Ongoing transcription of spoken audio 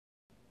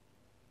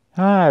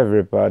Hi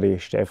everybody,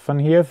 Stefan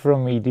here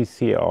from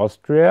EDC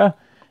Austria,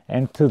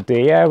 and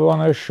today I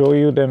want to show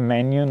you the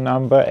menu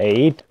number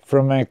 8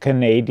 from a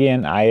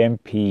Canadian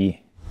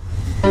IMP.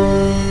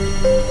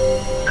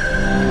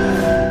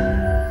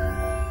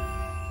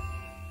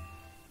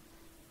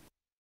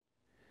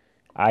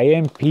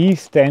 IMP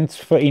stands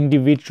for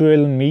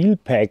individual meal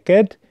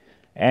packet,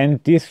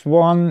 and this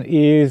one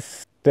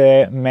is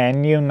the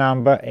menu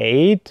number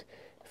 8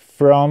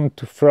 from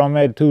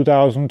a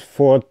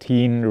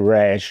 2014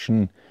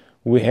 ration.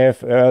 We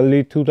have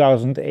early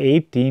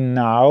 2018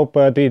 now,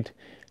 but it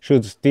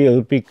should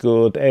still be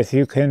good. As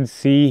you can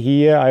see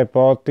here, I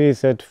bought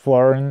this at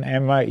foreign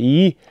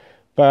MRE,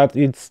 but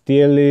it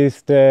still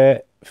is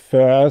the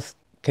first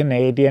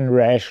Canadian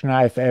ration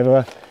I've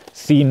ever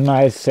seen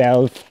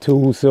myself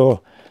too,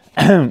 so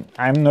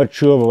I'm not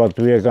sure what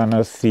we're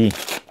gonna see.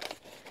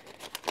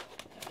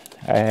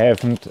 I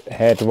haven't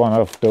had one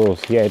of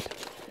those yet.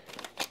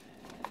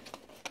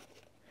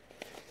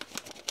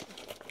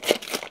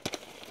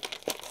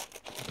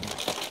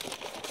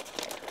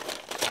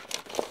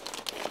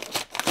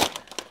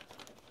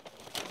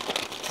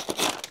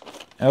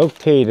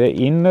 Okay, the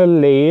inner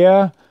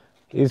layer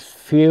is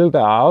filled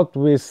out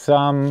with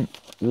some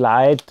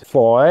light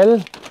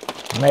foil,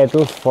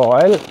 metal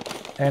foil,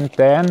 and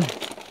then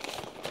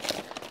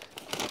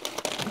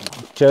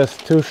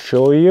just to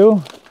show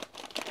you,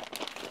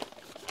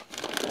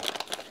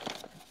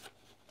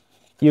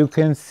 you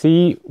can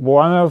see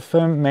one of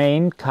the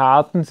main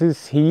cartons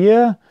is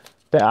here,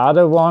 the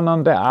other one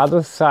on the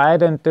other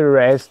side, and the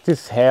rest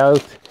is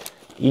held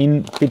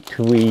in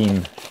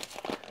between.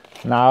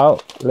 Now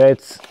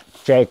let's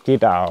check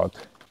it out.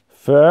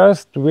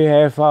 First we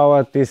have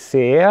our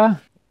dessert,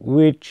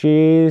 which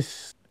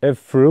is a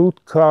fruit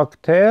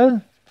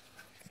cocktail.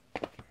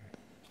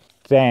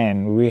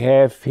 Then we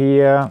have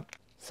here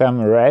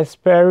some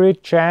raspberry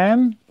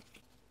jam.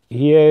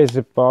 Here is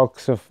a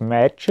box of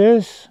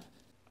matches.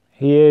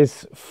 Here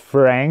is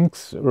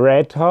Frank's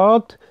Red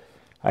Hot.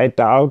 I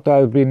doubt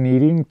I'll be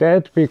needing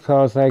that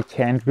because I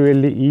can't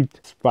really eat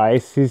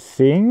spicy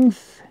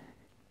things.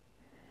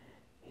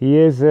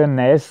 Here's a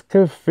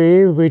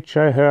Nescafe, which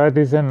I heard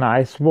is a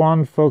nice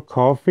one for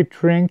coffee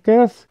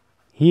drinkers.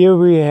 Here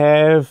we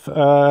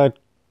have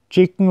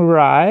chicken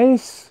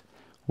rice,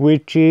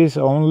 which is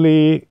you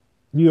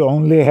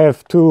only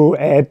have to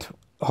add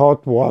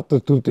hot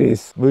water to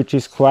this, which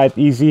is quite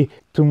easy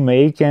to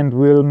make, and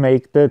we'll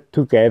make that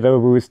together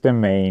with the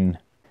main.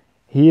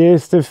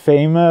 Here's the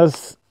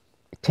famous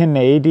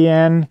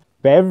Canadian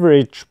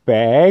beverage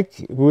bag,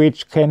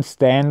 which can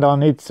stand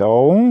on its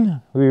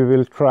own. We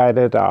will try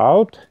that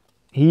out.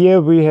 Here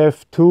we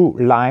have 2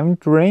 lime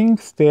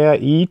drinks. They are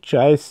each,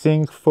 I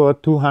think, for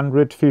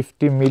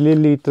 250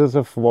 milliliters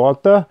of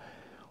water,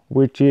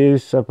 which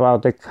is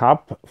about a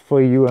cup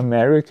for you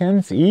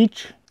Americans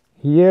each.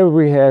 Here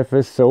we have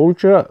a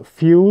Soldier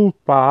Fuel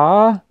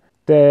bar,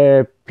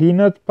 the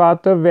peanut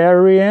butter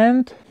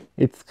variant.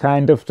 It's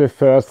kind of the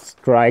first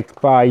strike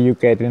bar you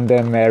get in the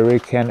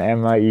American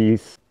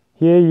MREs.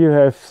 Here you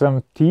have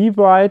some tea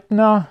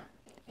whitener.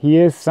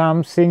 Here's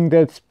something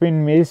that's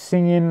been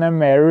missing in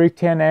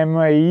American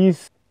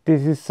MREs.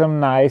 This is some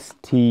nice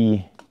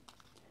tea.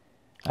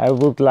 I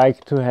would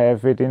like to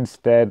have it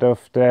instead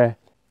of the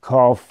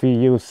coffee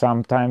you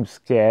sometimes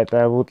get.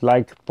 I would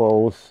like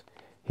both.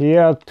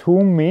 Here are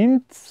 2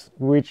 mints,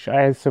 which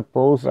I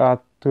suppose are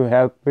to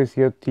help with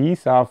your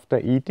teeth after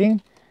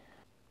eating.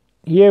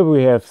 Here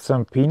we have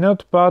some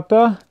peanut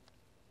butter.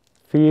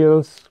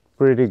 Feels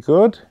pretty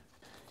good.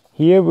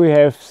 Here we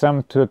have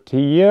some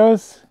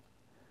tortillas.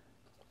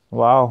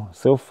 Wow,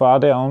 so far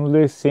the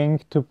only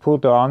thing to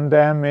put on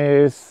them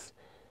is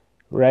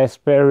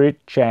raspberry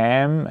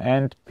jam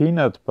and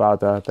peanut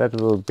butter.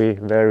 That will be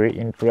very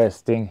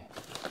interesting.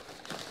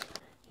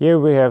 Here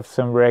we have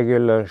some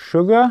regular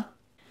sugar.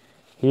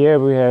 Here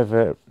we have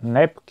a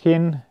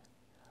napkin,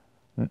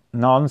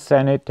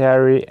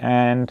 non-sanitary,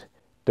 and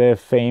the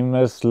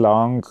famous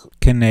long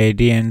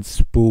Canadian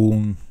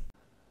spoon.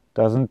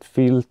 Doesn't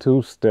feel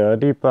too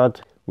sturdy,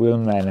 but we'll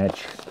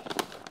manage.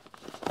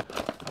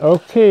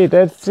 Okay,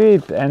 that's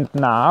it. And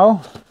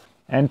now,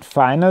 and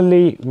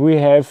finally, we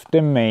have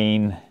the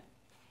main,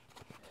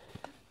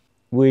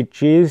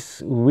 which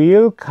is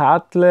veal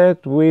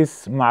cutlet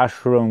with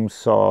mushroom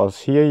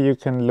sauce. Here you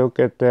can look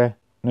at the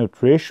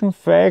nutrition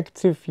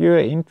facts if you're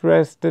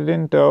interested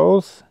in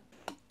those.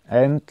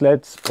 And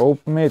let's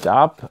open it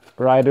up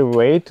right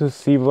away to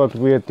see what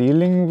we're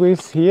dealing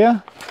with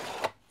here.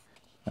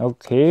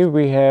 Okay,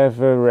 we have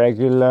a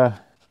regular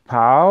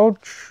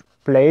pouch.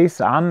 Place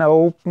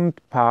unopened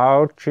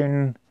pouch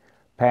in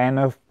pan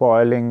of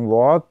boiling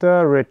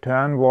water.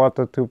 Return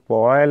water to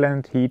boil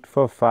and heat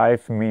for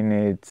 5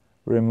 minutes.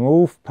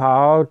 Remove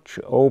pouch,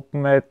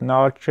 open at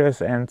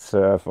notches and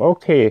serve.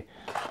 Okay,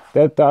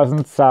 that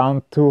doesn't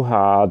sound too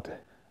hard.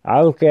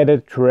 I'll get a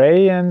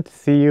tray and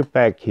see you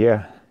back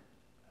here.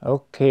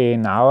 Okay,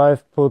 now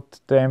I've put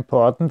the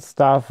important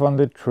stuff on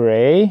the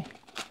tray.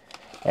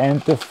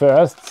 And the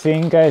first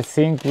thing I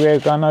think we're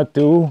gonna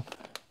do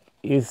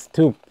is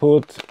to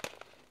put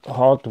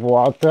hot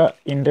water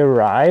in the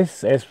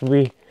rice as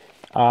we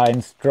are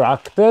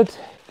instructed.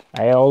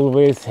 I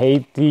always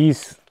hate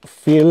these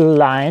fill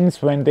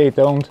lines when they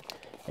don't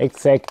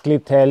exactly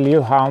tell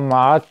you how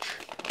much,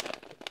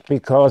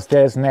 because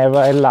there's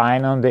never a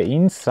line on the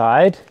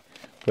inside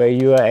where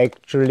you are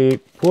actually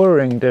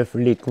pouring the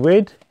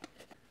liquid.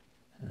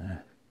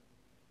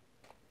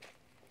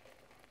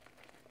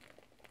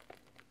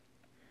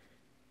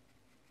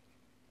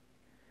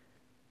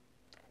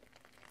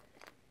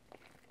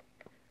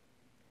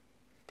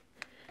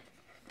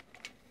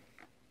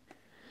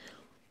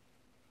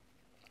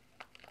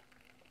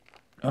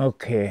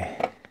 Okay,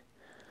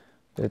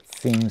 that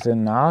seems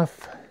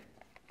enough.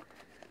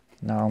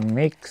 Now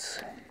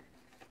mix.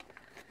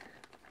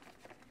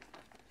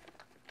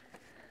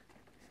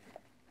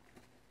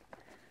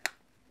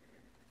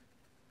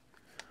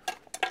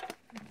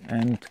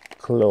 And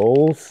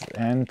close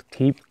and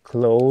keep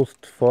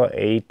closed for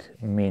 8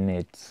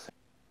 minutes.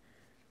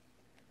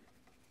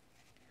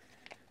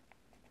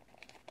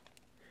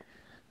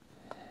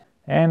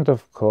 And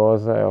of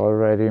course I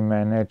already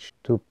managed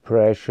to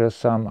pressure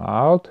some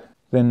out.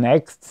 The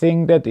next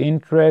thing that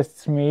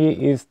interests me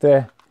is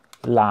the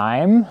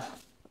lime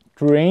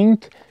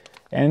drink,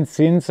 and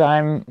since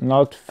I'm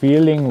not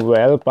feeling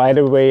well, by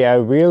the way, I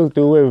will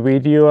do a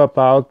video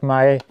about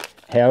my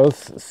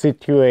health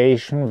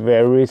situation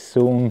very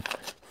soon.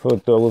 For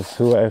those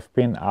who have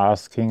been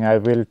asking, I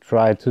will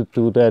try to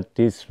do that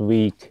this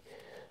week,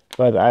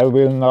 but I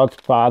will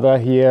not bother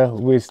here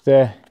with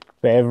the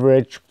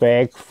beverage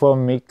bag for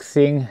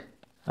mixing.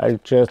 I'll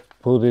just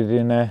put it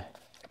in a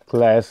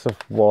glass of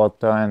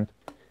water and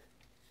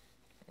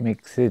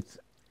mix it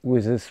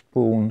with a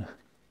spoon.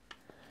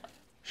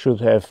 Should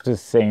have the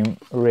same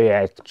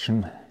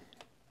reaction.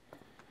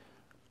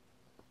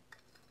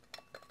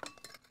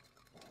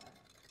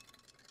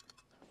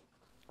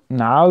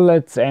 Now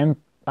let's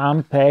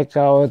unpack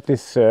our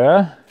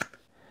dessert.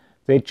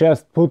 They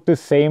just put the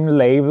same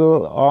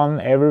label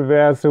on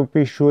everywhere, so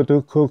be sure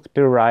to cook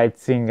the right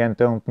thing and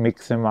don't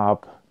mix them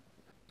up.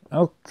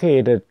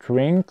 Okay, the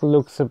drink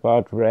looks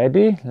about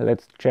ready.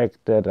 Let's check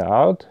that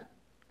out.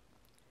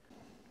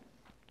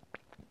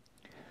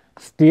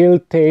 Still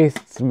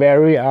tastes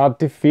very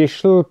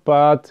artificial,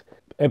 but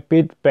a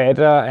bit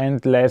better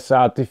and less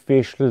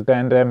artificial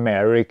than the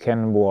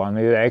American one.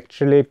 It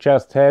actually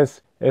just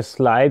has a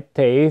slight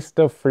taste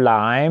of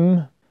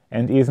lime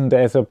and isn't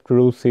as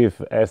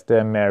obtrusive as the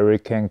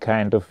American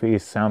kind of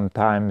is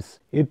sometimes.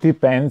 It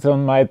depends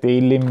on my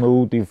daily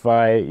mood if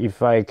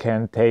I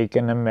can take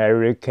an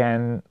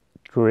American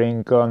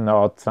drink or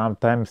not.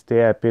 Sometimes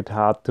they're a bit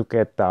hard to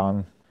get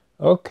down.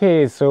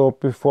 Okay, so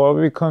before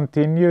we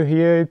continue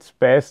here, it's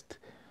best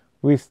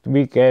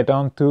we get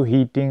on to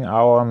heating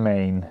our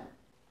main.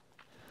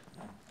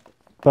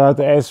 But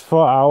as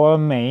for our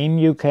main,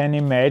 you can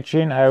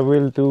imagine I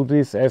will do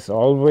this as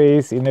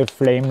always in a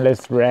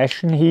flameless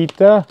ration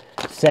heater.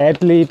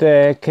 Sadly,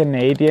 the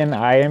Canadian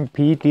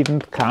IMP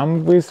didn't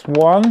come with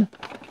one,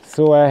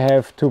 so I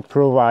have to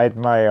provide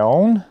my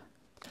own.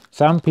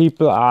 Some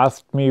people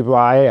asked me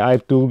why I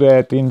do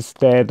that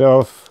instead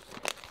of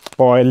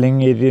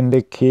boiling it in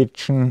the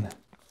kitchen.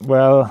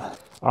 Well,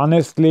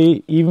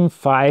 honestly, even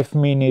 5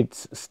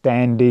 minutes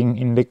standing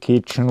in the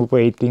kitchen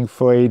waiting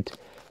for it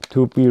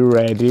to be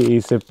ready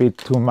is a bit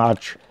too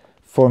much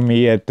for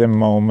me at the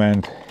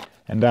moment.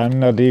 And I'm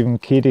not even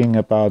kidding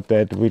about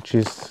that, which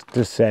is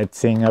the sad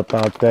thing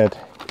about that.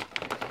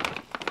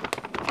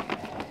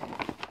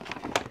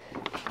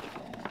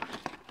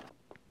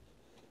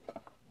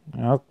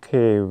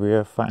 Okay, we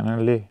are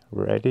finally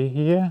ready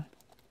here.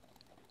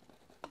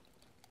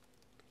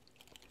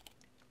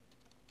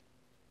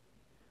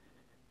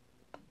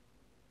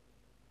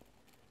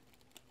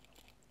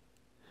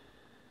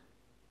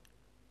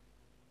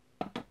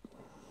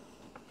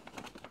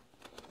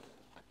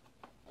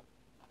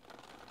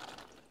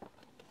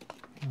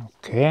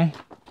 Okay,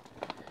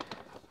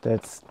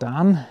 that's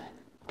done.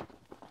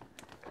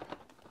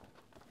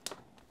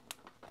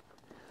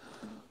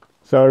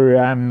 Sorry,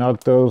 I'm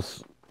not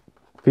those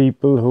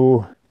people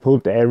who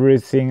put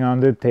everything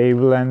on the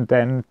table and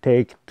then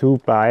take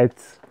 2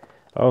 bites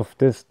of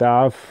the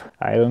stuff.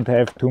 I don't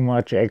have too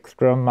much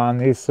extra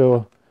money,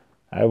 so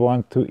I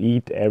want to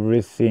eat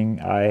everything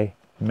I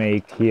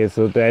make here.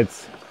 So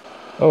that's...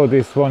 Oh,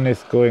 this one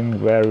is going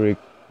very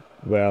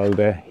well,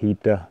 the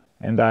heater.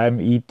 And I'm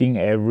eating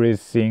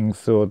everything,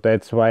 so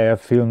that's why I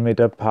film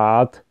it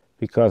apart,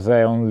 because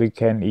I only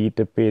can eat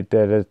a bit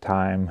at a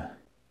time.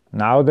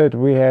 Now that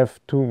we have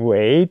to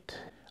wait...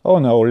 Oh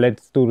no,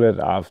 let's do that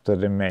after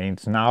the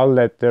mains. Now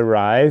let the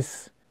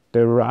rice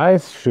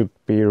should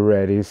be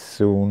ready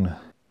soon.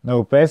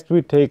 No, best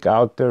we take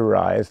out the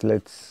rice.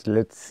 Let's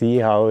see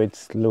how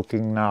it's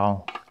looking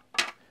now.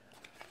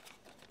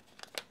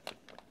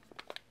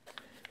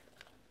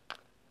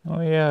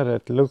 Oh yeah,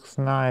 that looks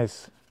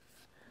nice.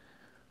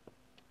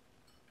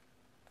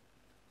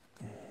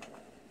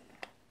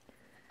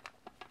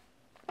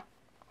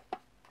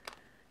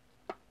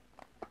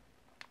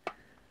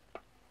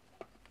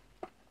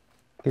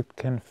 It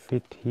can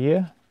fit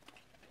here.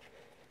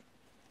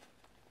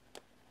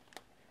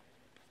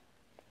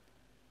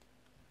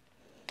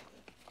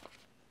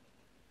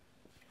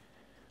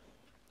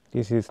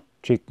 This is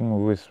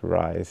chicken with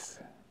rice.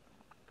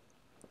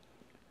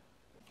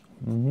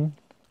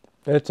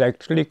 That's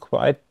actually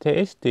quite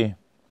tasty.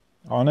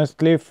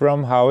 Honestly,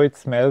 from how it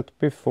smelled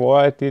before,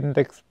 I didn't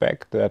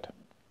expect that.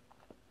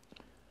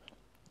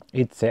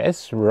 It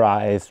says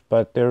rice,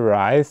 but the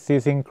rice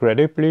is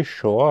incredibly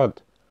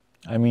short.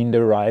 I mean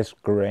the rice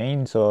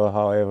grains, or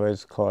however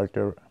it's called.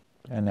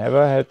 I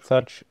never had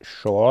such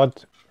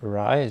short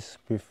rice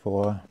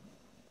before.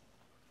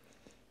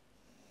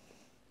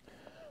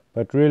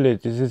 But really,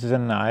 this is a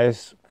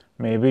nice,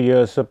 maybe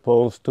you're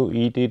supposed to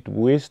eat it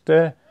with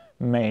the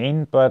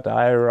main, but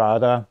I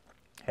rather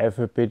have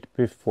a bit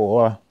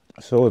before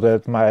so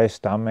that my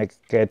stomach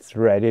gets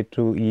ready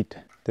to eat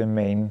the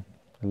main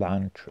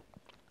lunch,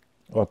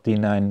 or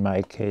dinner in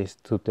my case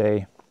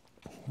today.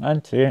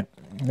 And see,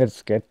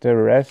 let's get the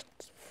rest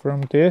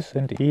from this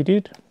and eat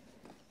it.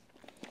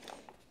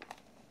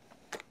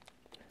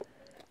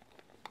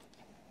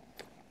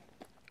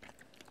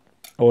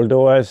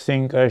 Although I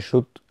think I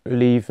should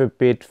leave a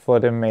bit for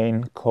the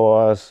main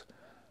course,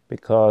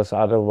 because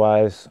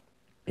otherwise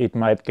it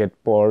might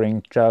get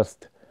boring,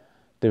 just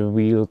the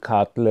veal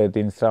cutlet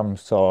in some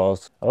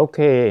sauce.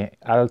 Okay,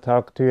 I'll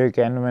talk to you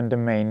again when the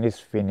main is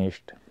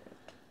finished.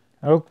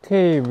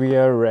 Okay, we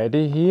are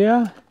ready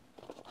here.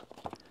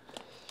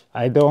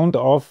 I don't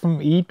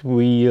often eat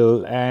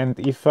veal, and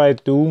if I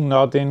do,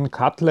 not in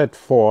cutlet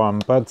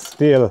form, but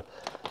still,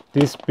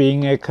 this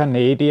being a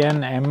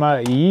Canadian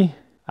MRE,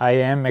 I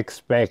am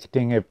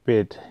expecting a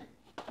bit.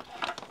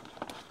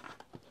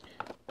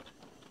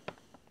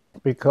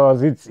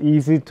 Because it's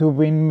easy to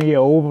win me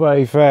over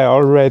if I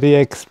already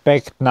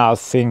expect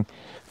nothing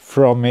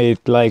from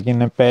it, like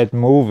in a bad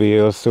movie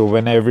or so.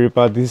 When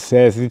everybody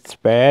says it's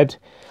bad,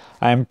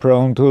 I'm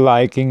prone to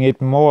liking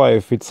it more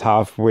if it's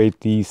halfway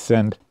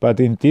decent. But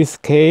in this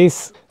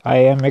case, I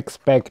am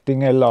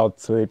expecting a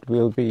lot, so it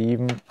will be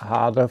even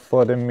harder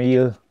for the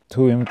meal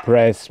to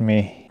impress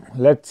me.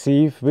 Let's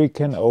see if we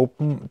can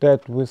open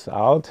that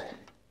without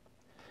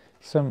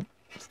some...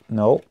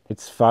 No,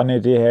 it's funny,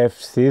 they have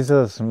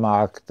scissors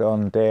marked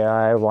on there.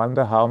 I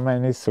wonder how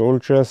many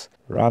soldiers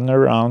run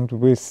around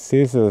with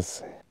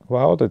scissors.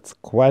 Wow, that's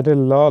quite a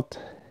lot.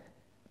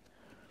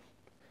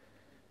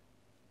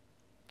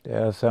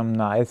 There are some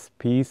nice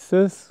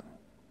pieces.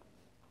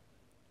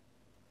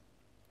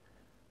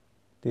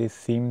 They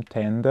seem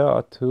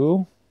tender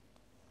too.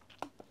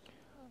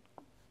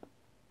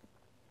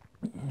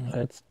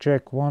 Let's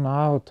check one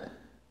out.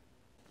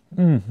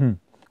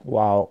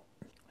 Wow,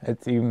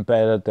 it's even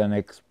better than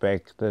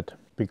expected.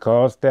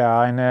 Because they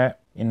are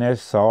in a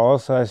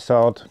sauce, I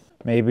thought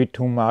maybe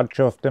too much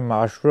of the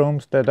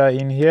mushrooms that are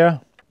in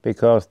here,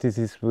 because this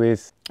is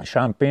with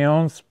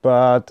champignons,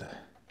 but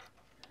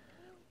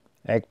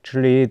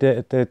actually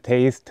the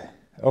taste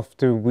of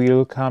the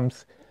veal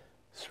comes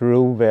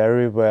through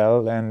very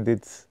well, and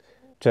it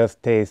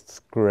just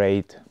tastes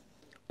great.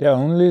 The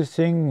only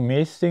thing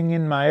missing,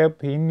 in my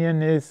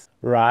opinion, is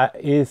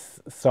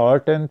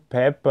salt and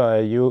pepper.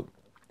 You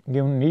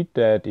need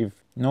that.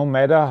 No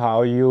matter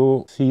how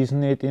you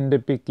season it in the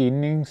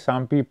beginning,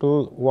 some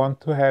people want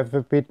to have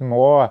a bit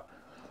more.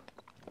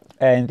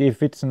 And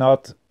if it's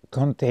not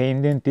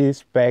contained in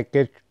this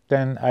package,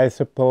 then I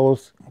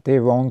suppose they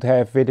won't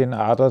have it in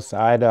others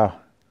either.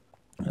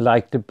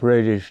 Like the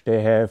British,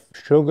 they have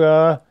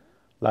sugar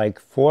like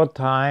 4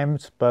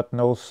 times, but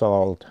no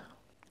salt.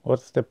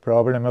 What's the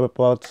problem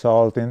about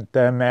salt? And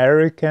the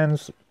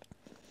Americans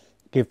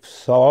give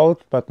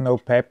salt but no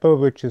pepper,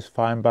 which is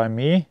fine by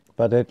me.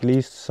 But at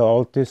least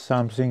salt is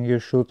something you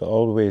should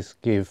always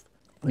give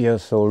your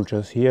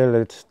soldiers. Here,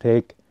 let's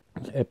take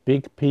a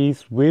big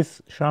piece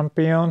with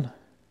champignon.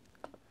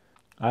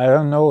 I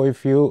don't know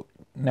if you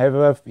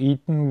never have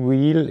eaten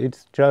veal.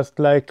 It's just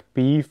like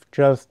beef,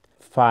 just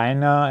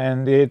finer,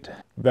 and it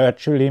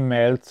virtually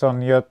melts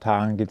on your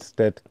tongue. It's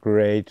that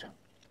great.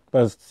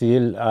 But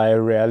still, I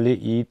rarely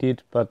eat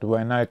it, but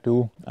when I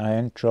do, I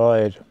enjoy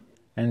it.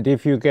 And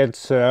if you get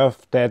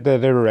served that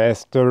at a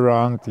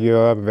restaurant,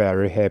 you're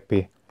very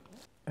happy.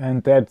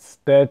 And that's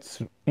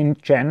in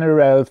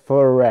general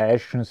for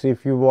rations.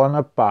 If you want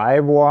to buy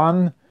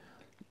one,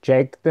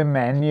 check the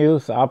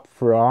menus up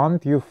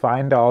front. You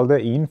find all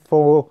the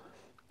info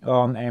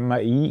on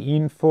MRE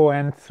info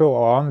and so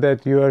on,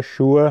 that you are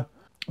sure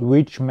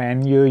which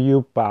menu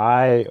you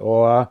buy,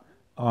 or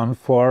on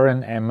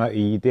foreign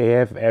MRE they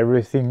have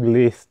everything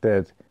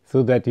listed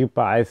so that you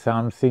buy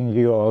something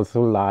you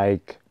also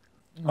like.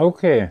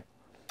 Okay,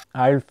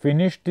 I'll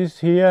finish this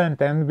here and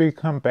then we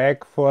come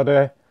back for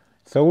the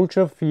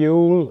soldier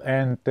fuel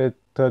and the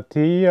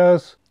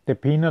tortillas, the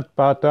peanut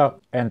butter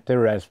and the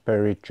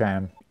raspberry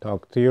jam.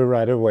 Talk to you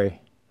right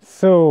away.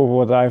 So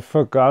what I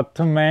forgot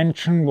to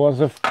mention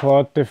was of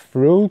course the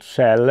fruit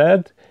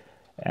salad,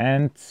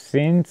 and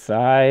since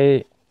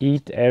I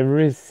eat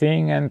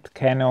everything and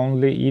can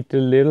only eat a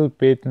little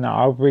bit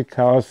now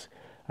because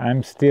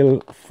I'm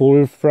still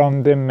full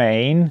from the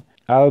main,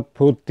 I'll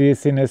put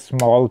this in a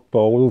small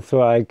bowl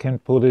so I can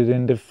put it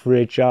in the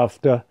fridge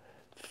after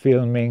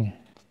filming.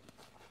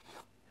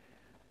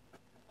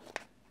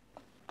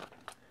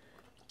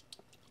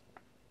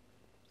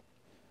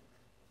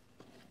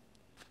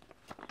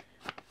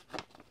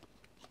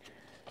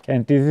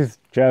 And this is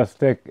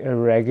just a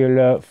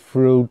regular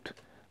fruit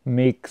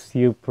mix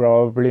you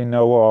probably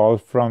know all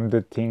from the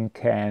tin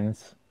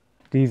cans.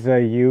 These are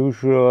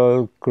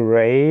usual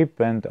grape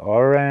and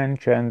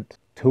orange and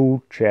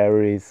 2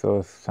 cherries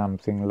or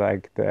something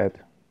like that.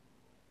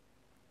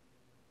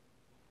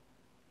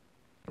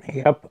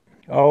 Yep.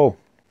 Oh,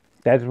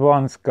 that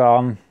one's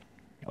gone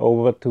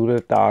over to the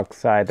dark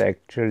side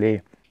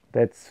actually.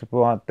 That's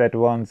what that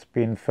one's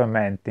been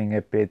fermenting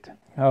a bit.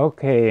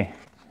 Okay,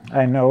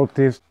 I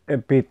noticed a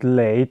bit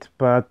late,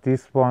 but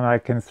this one I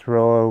can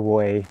throw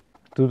away.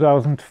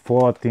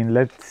 2014,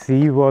 let's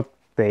see what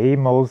day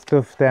most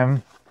of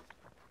them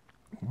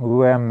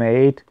were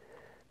made.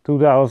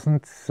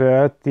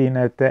 2013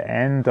 at the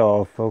end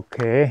of,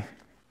 okay.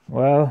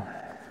 Well,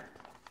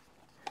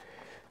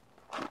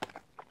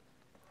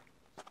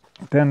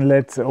 then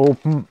let's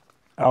open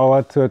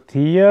our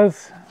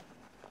tortillas.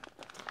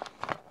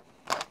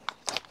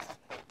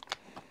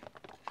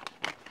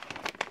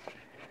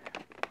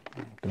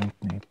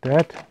 Don't need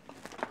that.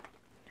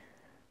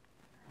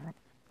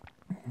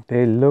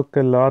 They look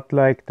a lot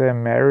like the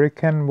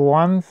American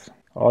ones,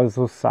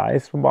 also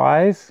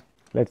size-wise.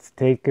 Let's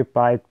take a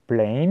bite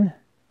plain.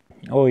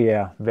 Oh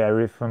yeah,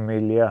 very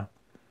familiar.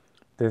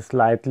 The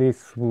slightly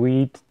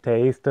sweet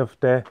taste of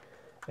the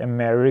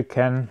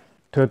American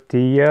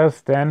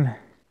tortillas. Then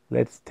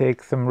let's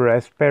take some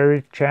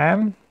raspberry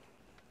jam.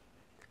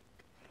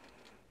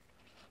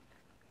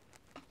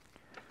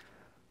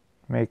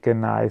 Make a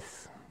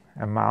nice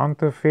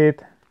amount of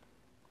it.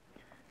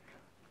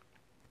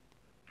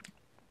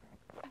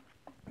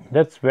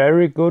 That's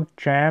very good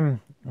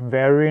jam,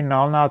 very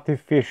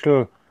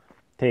non-artificial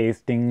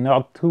tasting,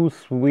 not too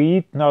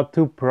sweet, not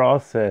too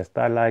processed.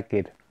 I like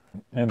it.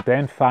 And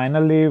then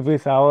finally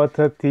with our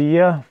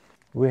tortilla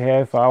we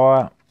have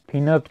our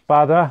peanut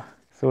butter,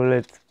 so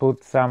let's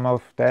put some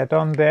of that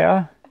on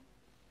there.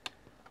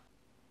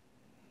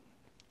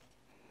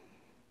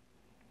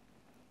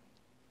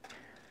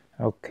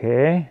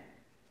 Okay.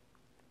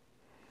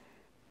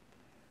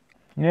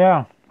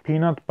 Yeah,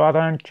 peanut butter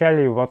and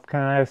jelly, what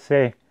can I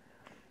say?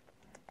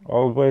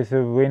 Always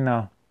a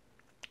winner.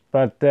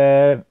 But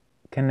the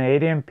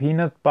Canadian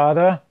peanut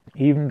butter,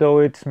 even though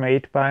it's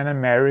made by an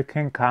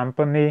American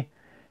company,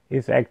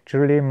 is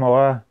actually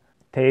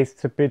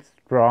tastes a bit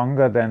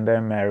stronger than the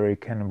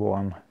American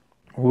one,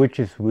 which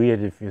is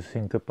weird if you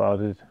think about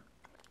it.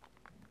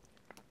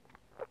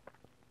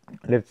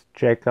 Let's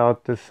check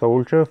out the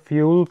Soldier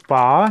Fuel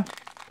bar.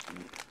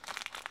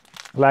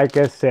 Like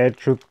I said,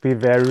 should be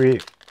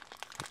very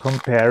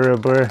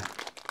comparable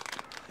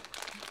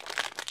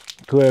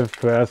to a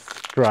First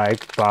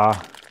Strike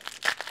bar.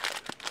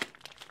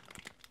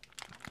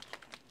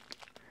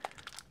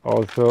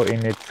 Also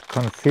in its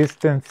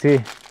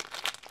consistency.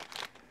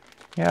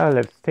 Yeah,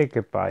 let's take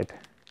a bite.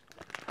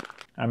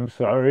 I'm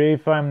sorry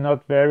if I'm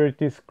not very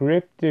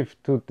descriptive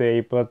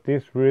today, but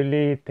this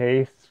really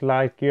tastes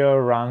like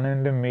your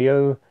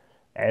run-in-the-mill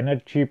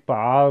energy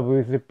bar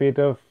with a bit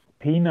of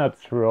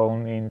peanuts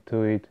thrown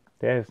into it.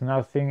 There's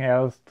nothing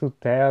else to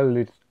tell,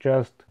 it's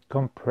just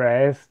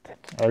compressed.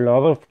 A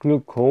lot of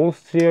glucose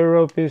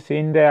syrup is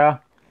in there,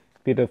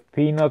 bit of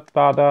peanut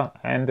butter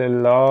and a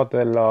lot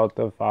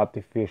of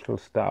artificial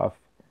stuff.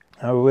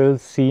 I will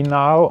see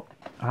now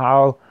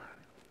how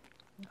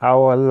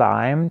our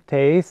lime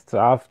tastes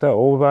after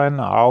over an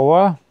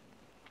hour.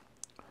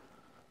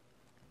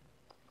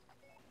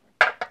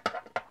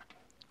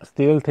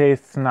 Still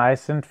tastes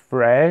nice and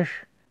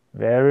fresh,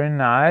 very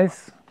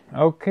nice.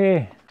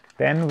 Okay,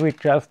 then we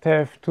just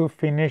have to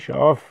finish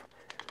off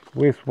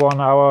with 1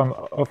 hour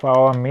of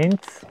our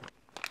mints.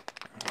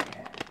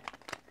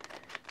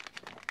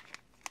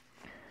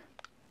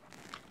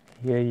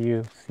 Here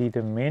you see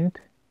the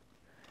mint.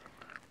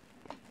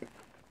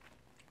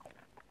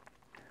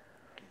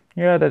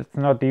 Yeah, that's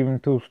not even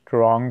too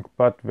strong,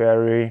 but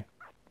very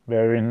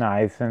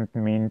nice and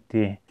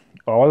minty.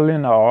 All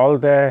in all,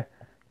 the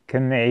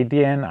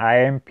Canadian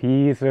IMP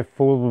is a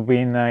full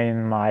winner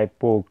in my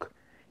book.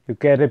 You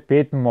get a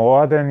bit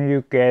more than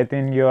you get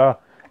in your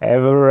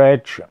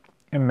average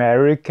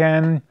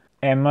American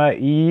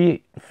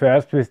MRE.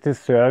 First, with the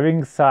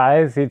serving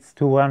size, it's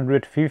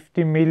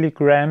 250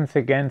 milligrams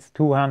against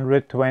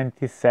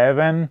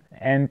 227,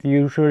 and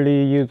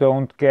usually you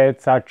don't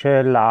get such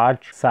a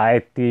large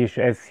side dish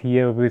as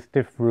here with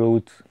the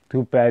fruits.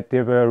 Too bad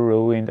they were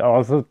ruined.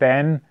 Also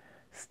then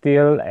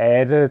still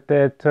added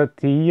the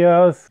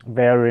tortillas.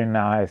 Very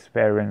nice,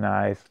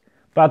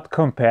 but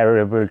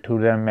comparable to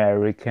the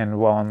American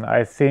one,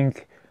 I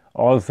think,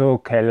 also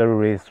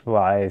calories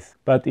wise.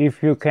 But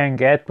if you can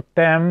get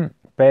them,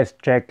 best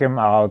check them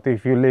out.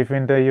 If you live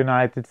in the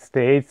United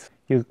States,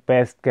 you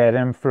best get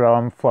them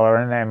from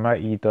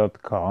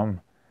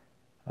foreignmre.com.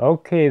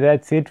 Okay,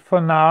 that's it for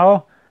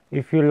now.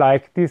 If you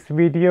like this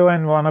video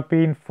and wanna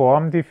be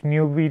informed if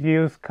new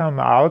videos come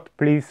out,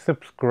 please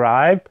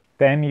subscribe.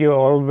 Then you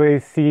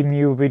always see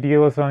new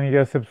videos on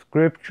your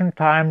subscription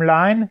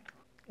timeline.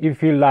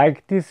 If you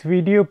like this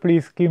video,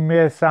 please give me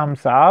a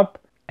thumbs up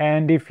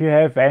And if you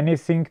have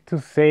anything to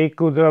say,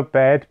 good or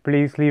bad,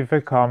 please leave a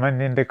comment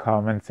in the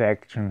comment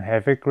section.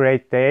 Have a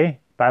great day.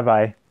 Bye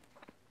bye.